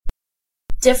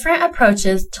Different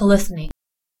approaches to listening.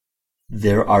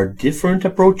 There are different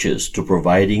approaches to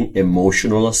providing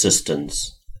emotional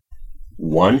assistance.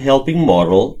 One helping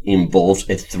model involves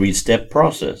a three-step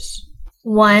process.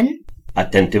 1,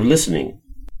 Attentive listening,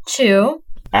 2,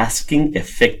 asking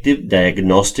effective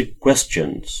diagnostic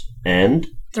questions, and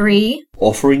 3,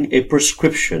 offering a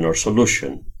prescription or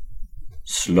solution.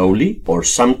 Slowly, or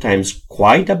sometimes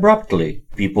quite abruptly,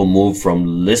 people move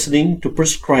from listening to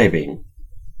prescribing.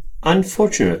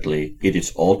 Unfortunately, it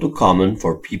is all too common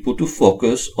for people to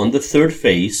focus on the third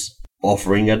phase,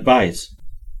 offering advice.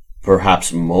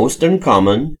 Perhaps most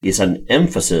uncommon is an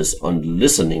emphasis on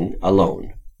listening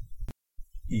alone.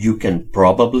 You can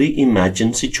probably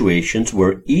imagine situations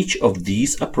where each of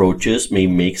these approaches may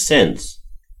make sense.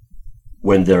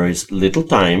 When there is little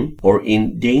time or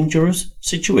in dangerous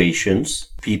situations,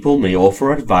 people may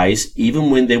offer advice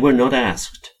even when they were not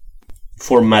asked.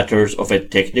 For matters of a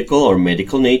technical or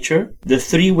medical nature, the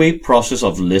three-way process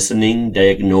of listening,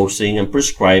 diagnosing, and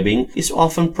prescribing is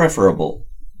often preferable.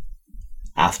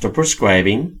 After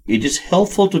prescribing, it is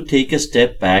helpful to take a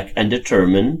step back and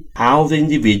determine how the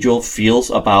individual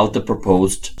feels about the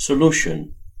proposed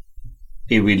solution.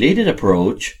 A related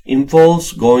approach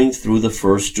involves going through the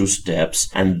first two steps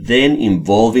and then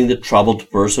involving the troubled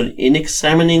person in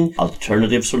examining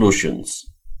alternative solutions.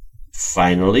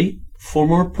 Finally, for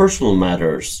more personal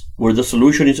matters, where the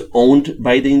solution is owned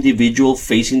by the individual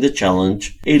facing the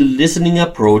challenge, a listening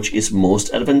approach is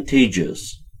most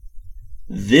advantageous.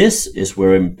 This is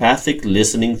where empathic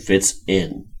listening fits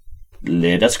in.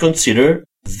 Let us consider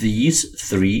these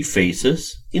three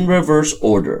phases in reverse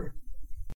order.